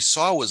Fortress, what we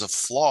saw was a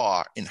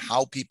flaw in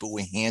how people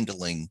were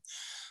handling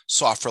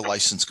software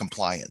license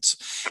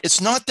compliance.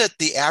 It's not that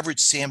the average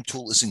SAM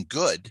tool isn't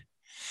good.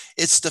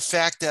 It's the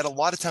fact that a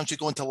lot of times you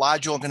go into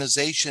large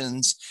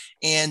organizations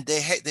and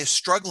they're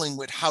struggling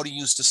with how to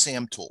use the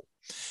SAM tool.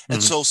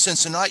 And so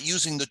since they're not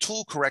using the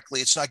tool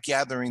correctly, it's not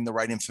gathering the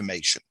right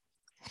information.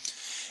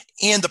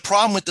 And the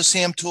problem with the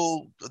SAM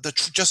tool,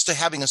 just to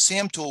having a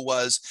SAM tool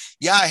was,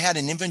 I had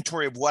an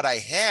inventory of what I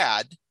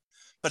had,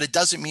 but it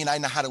doesn't mean I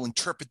know how to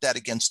interpret that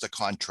against the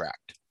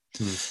contract.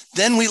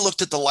 Then we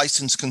looked at the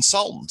licensed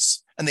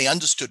consultants and they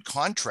understood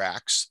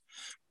contracts,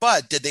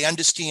 but did they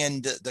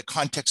understand the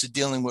context of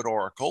dealing with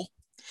Oracle?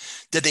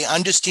 Did they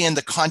understand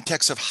the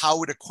context of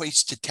how it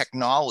equates to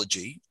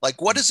technology?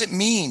 Like, what does it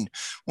mean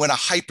when a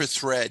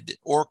hyperthread,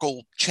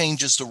 Oracle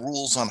changes the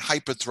rules on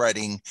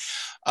hyperthreading?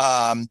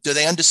 Do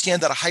they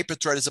understand that a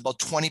hyperthread is about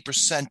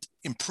 20%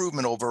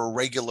 improvement over a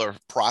regular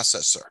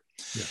processor?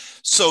 Yeah.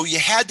 So you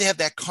had to have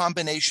that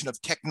combination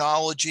of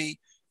technology,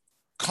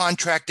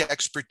 contract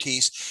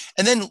expertise,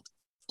 and then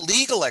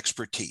legal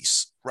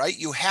expertise, right?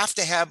 You have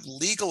to have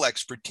legal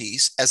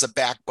expertise as a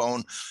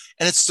backbone,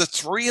 and it's the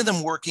three of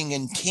them working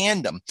in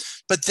tandem.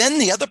 But then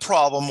the other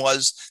problem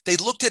was they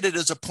looked at it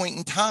as a point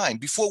in time.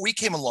 Before we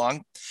came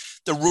along,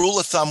 the rule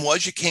of thumb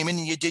was you came in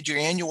and you did your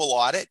annual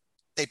audit.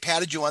 They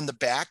patted you on the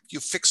back, you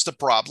fixed the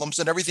problems,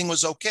 and everything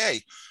was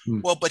okay.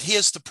 Well, but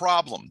here's the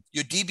problem.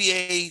 Your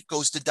DBA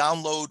goes to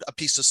download a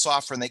piece of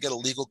software and they get a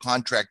legal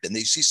contract and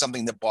they see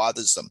something that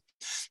bothers them.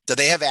 Do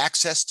they have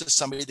access to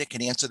somebody that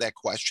can answer that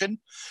question?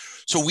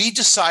 So we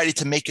decided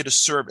to make it a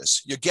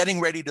service. You're getting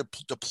ready to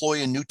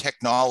deploy a new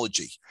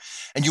technology,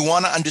 and you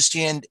want to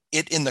understand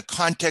it in the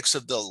context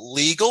of the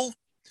legal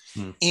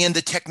and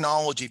the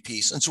technology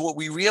piece. And so what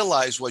we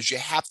realized was you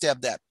have to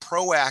have that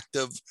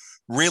proactive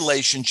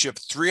relationship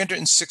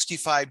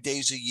 365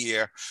 days a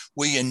year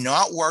where you're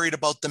not worried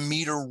about the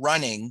meter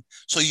running.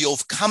 So you'll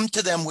come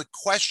to them with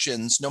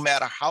questions, no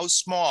matter how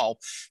small,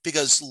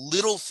 because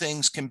little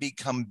things can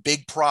become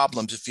big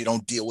problems if you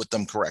don't deal with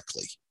them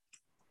correctly.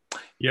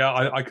 Yeah,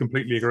 I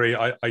completely agree.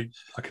 I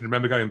can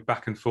remember going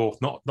back and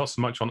forth, not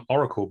so much on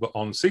Oracle, but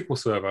on SQL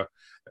Server,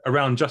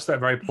 around just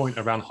that very point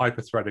around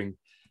hyperthreading.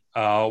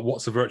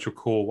 What's a virtual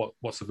core?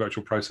 What's a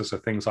virtual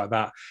processor? Things like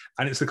that.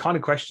 And it's the kind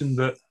of question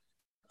that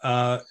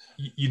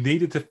you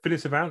need a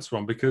definitive answer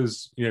on,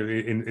 because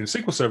in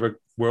SQL Server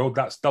world,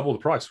 that's double the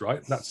price,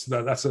 right?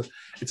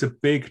 It's a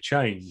big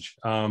change,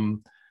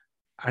 and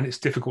it's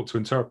difficult to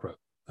interpret.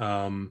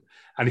 And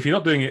if you're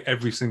not doing it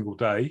every single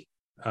day,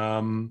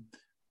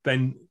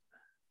 then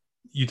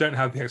you don't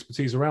have the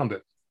expertise around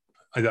it.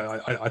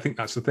 I think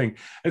that's the thing.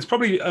 It's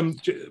probably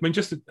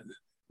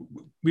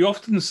we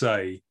often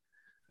say,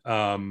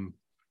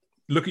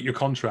 look at your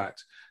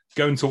contract,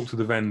 go and talk to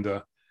the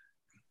vendor,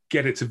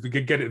 get it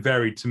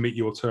varied to meet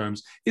your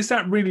terms. Is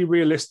that really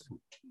realistic?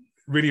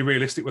 Really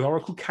realistic with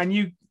Oracle? Can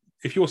you,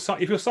 if you're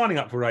signing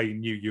up for a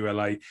new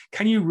ULA,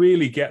 can you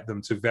really get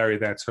them to vary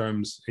their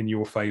terms in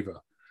your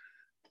favor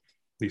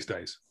these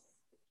days?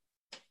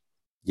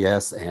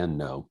 Yes and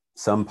no.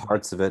 Some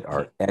parts of it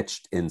are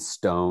etched in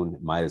stone,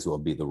 might as well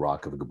be the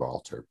Rock of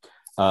Gibraltar.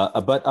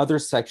 But other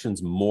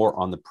sections more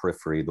on the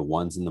periphery, the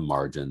ones in the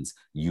margins,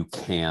 you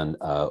can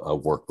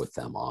work with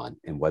them on.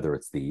 And whether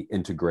it's the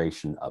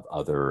integration of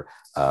other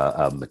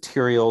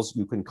materials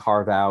you can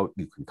carve out,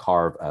 you can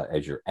carve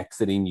as you're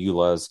exiting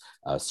EULAs,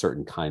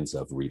 certain kinds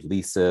of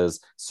releases,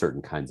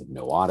 certain kinds of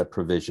no audit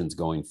provisions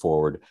going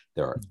forward.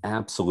 There are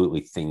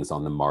absolutely things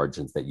on the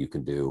margins that you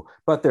can do,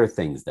 but there are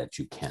things that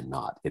you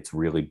cannot. It's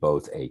really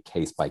both a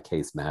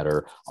case-by-case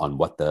matter on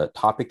what the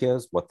topic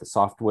is, what the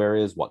software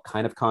is, what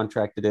kind of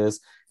contract it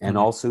is, and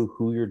also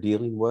who you're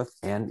dealing with.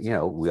 And,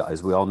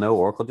 as we all know,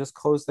 Oracle just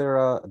closed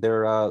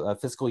their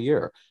fiscal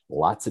year.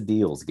 Lots of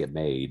deals get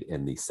made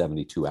in the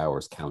 72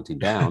 hours counting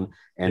down,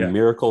 and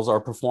miracles are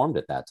performed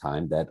at that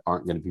time that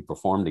aren't going to be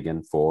performed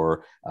again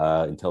for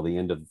until the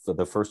end of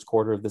the first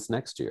quarter of this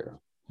next year.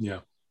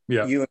 Yeah.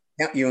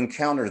 You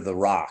encounter the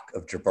Rock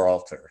of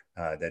Gibraltar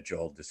that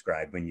Joel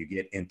described when you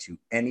get into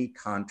any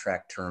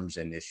contract terms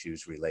and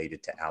issues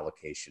related to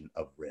allocation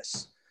of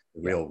risks,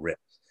 real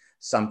risks.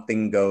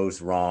 Something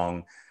goes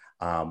wrong.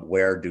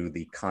 Where do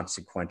the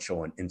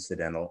consequential and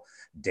incidental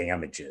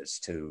damages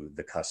to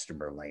the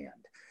customer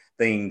land?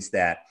 Things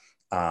that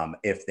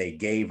if they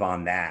gave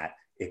on that,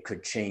 it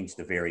could change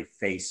the very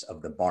face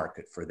of the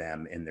market for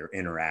them in their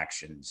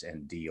interactions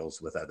and deals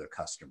with other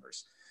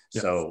customers.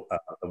 Yeah. So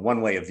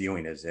one way of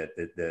viewing is that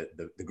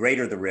the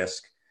greater the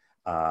risk,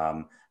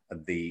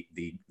 the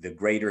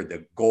greater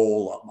the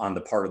goal on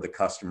the part of the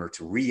customer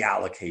to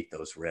reallocate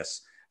those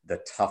risks, the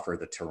tougher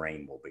the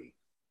terrain will be.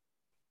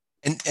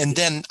 And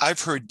then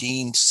I've heard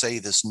Dean say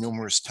this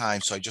numerous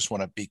times, so I just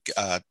want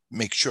to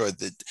make sure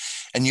that,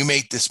 and you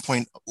made this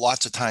point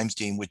lots of times,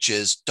 Dean, which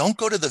is don't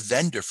go to the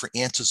vendor for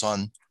answers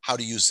on how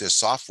to use their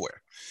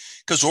software,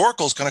 because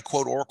Oracle is going to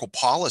quote Oracle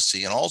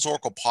policy, and all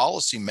Oracle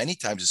policy many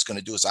times is going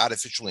to do is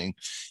artificially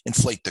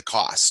inflate the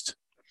cost.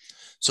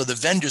 So the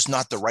vendor's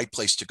not the right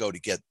place to go to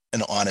get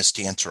an honest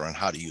answer on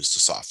how to use the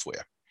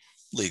software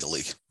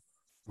legally.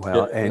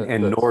 Well,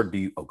 and nor do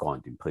you. Oh, go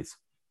on, Dean, please.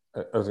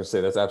 I was going to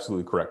say that's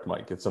absolutely correct,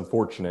 Mike. It's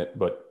unfortunate,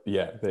 but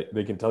yeah,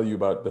 they can tell you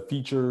about the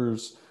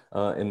features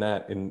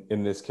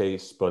in this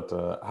case, but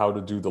how to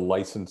do the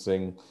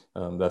licensing,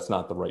 that's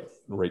not the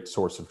right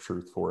source of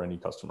truth for any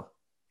customer.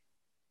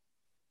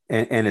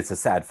 And it's a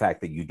sad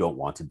fact that you don't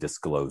want to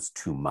disclose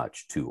too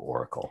much to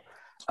Oracle.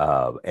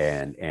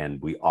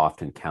 And we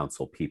often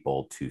counsel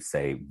people to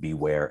say,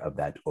 beware of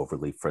that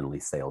overly friendly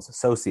sales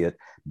associate,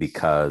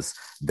 because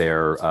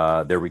they're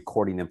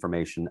recording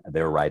information,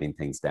 they're writing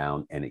things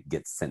down, and it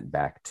gets sent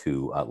back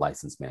to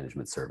license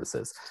management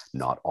services.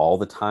 Not all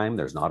the time,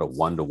 there's not a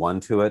one-to-one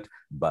to it,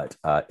 but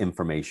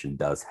information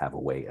does have a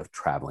way of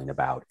traveling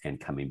about and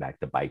coming back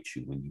to bite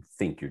you when you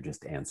think you're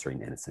just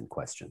answering innocent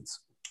questions.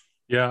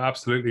 Yeah,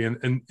 absolutely.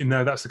 And you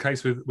know, that's the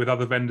case with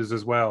other vendors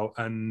as well.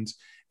 And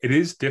it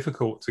is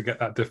difficult to get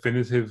that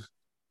definitive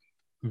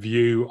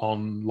view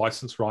on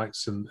license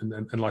rights and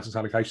license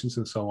allocations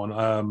and so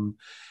on.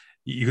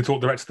 You can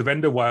talk direct to the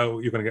vendor.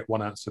 Well, you're going to get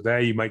one answer there.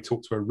 You may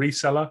talk to a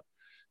reseller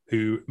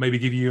who maybe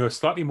give you a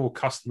slightly more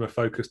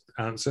customer-focused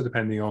answer,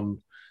 depending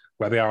on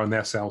where they are in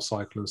their sales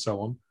cycle and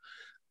so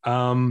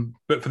on.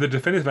 But for the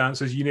definitive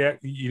answers, you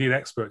need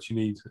experts. You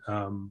need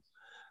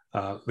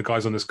the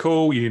guys on this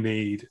call. You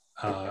need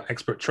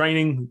expert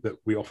training that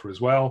we offer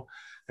as well,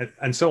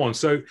 and so on.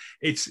 So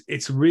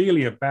it's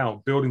really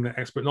about building that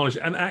expert knowledge.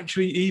 And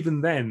actually,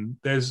 even then,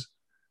 there's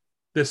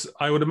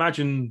I would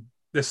imagine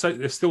there's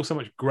still so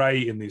much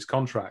grey in these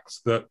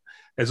contracts that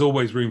there's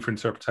always room for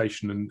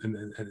interpretation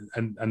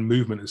and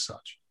movement as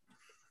such.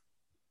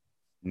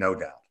 No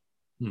doubt.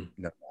 No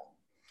doubt.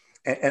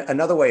 And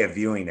another way of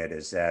viewing it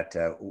is that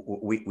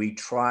we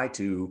try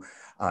to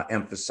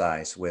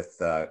emphasize with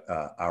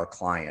our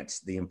clients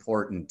the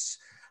importance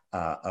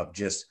of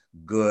just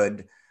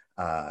good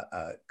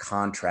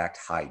contract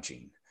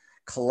hygiene.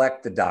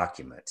 Collect the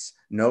documents,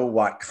 know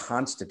what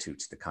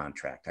constitutes the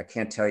contract. I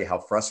can't tell you how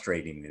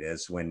frustrating it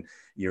is when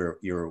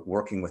you're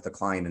working with a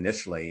client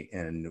initially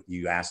and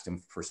you ask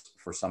them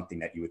for something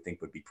that you would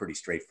think would be pretty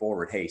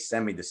straightforward. Hey,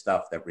 send me the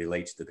stuff that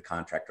relates to the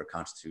contract or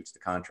constitutes the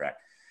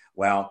contract.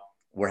 Well,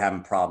 we're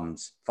having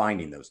problems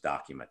finding those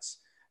documents.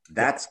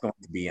 That's going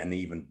to be an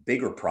even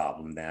bigger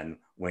problem than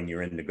when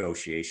you're in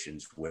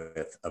negotiations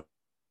with a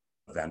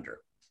vendor.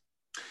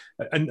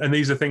 And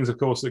these are things, of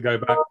course, that go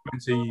back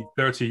 20,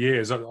 30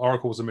 years.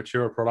 Oracle's a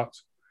mature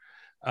product.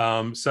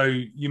 So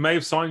you may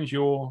have signed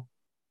your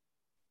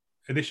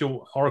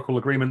initial Oracle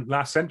agreement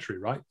last century,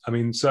 right? I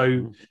mean,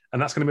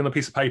 and that's going to be on a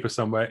piece of paper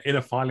somewhere, in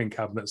a filing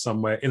cabinet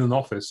somewhere, in an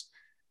office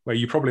where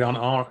you probably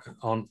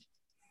aren't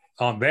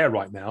there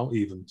right now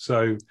even.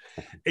 So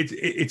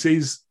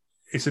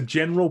it's a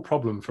general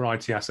problem for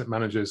IT asset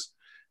managers.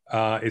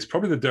 It's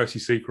probably the dirty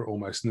secret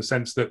almost, in the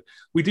sense that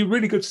we do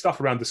really good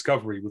stuff around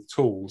discovery with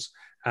tools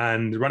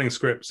and running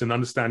scripts and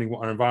understanding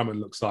what our environment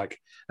looks like.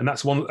 And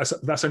that's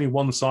only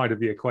one side of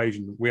the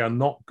equation. We are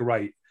not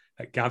great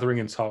at gathering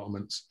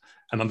entitlements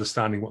and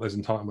understanding what those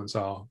entitlements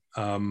are.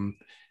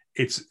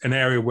 It's an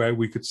area where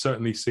we could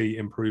certainly see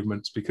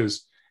improvements,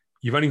 because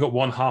you've only got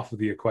one half of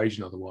the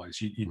equation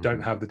otherwise. You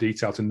don't have the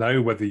detail to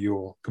know whether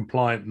you're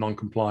compliant,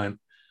 non-compliant,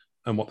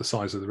 and what the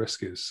size of the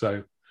risk is.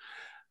 So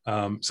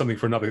something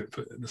for another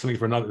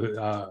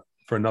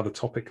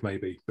topic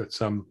maybe. But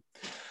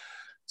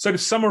so to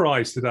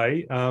summarize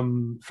today,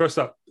 first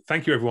up,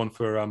 thank you everyone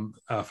for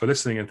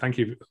listening, and thank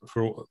you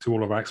to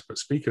all of our expert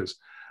speakers.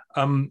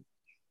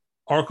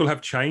 Oracle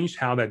have changed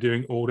how they're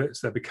doing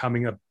audits. They're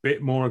becoming a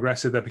bit more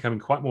aggressive. They're becoming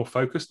quite more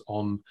focused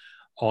on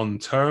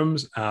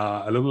terms,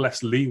 a little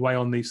less leeway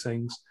on these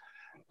things.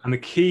 And the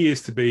key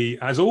is to be,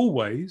 as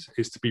always,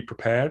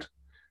 prepared,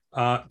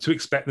 to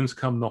expect them to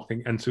come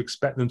knocking, and to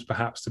expect them to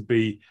perhaps to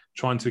be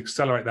trying to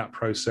accelerate that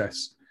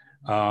process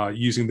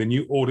using the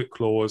new audit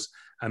clause,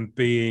 and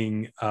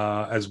being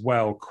as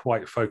well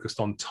quite focused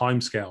on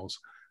timescales.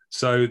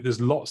 So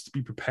there's lots to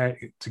be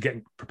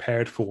get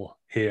prepared for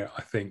here,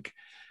 I think.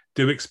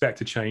 Do expect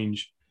a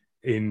change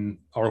in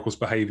Oracle's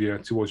behavior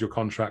towards your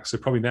contracts. So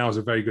probably now is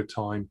a very good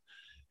time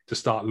to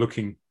start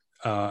looking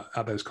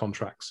at those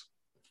contracts.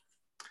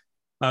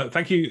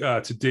 Thank you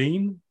to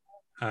Dean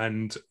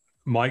and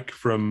Mike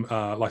from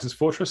License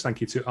Fortress. Thank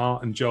you to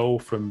Art and Joel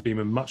from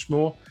Beam & Much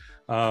More.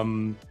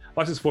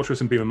 License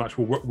Fortress and Beam & Much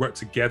will work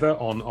together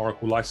on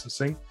Oracle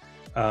licensing.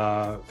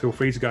 Feel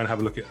free to go and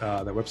have a look at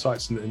their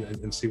websites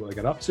and see what they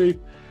get up to.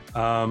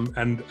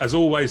 And as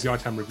always, the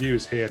ITAM Review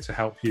is here to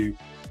help you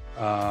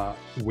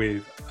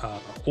with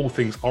all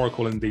things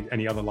Oracle, and indeed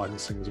any other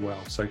licensing as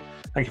well. So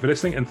thank you for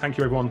listening, and thank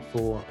you everyone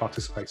for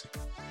participating.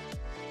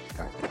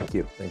 Thank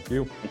you. Thank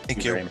you.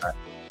 Thank you very much.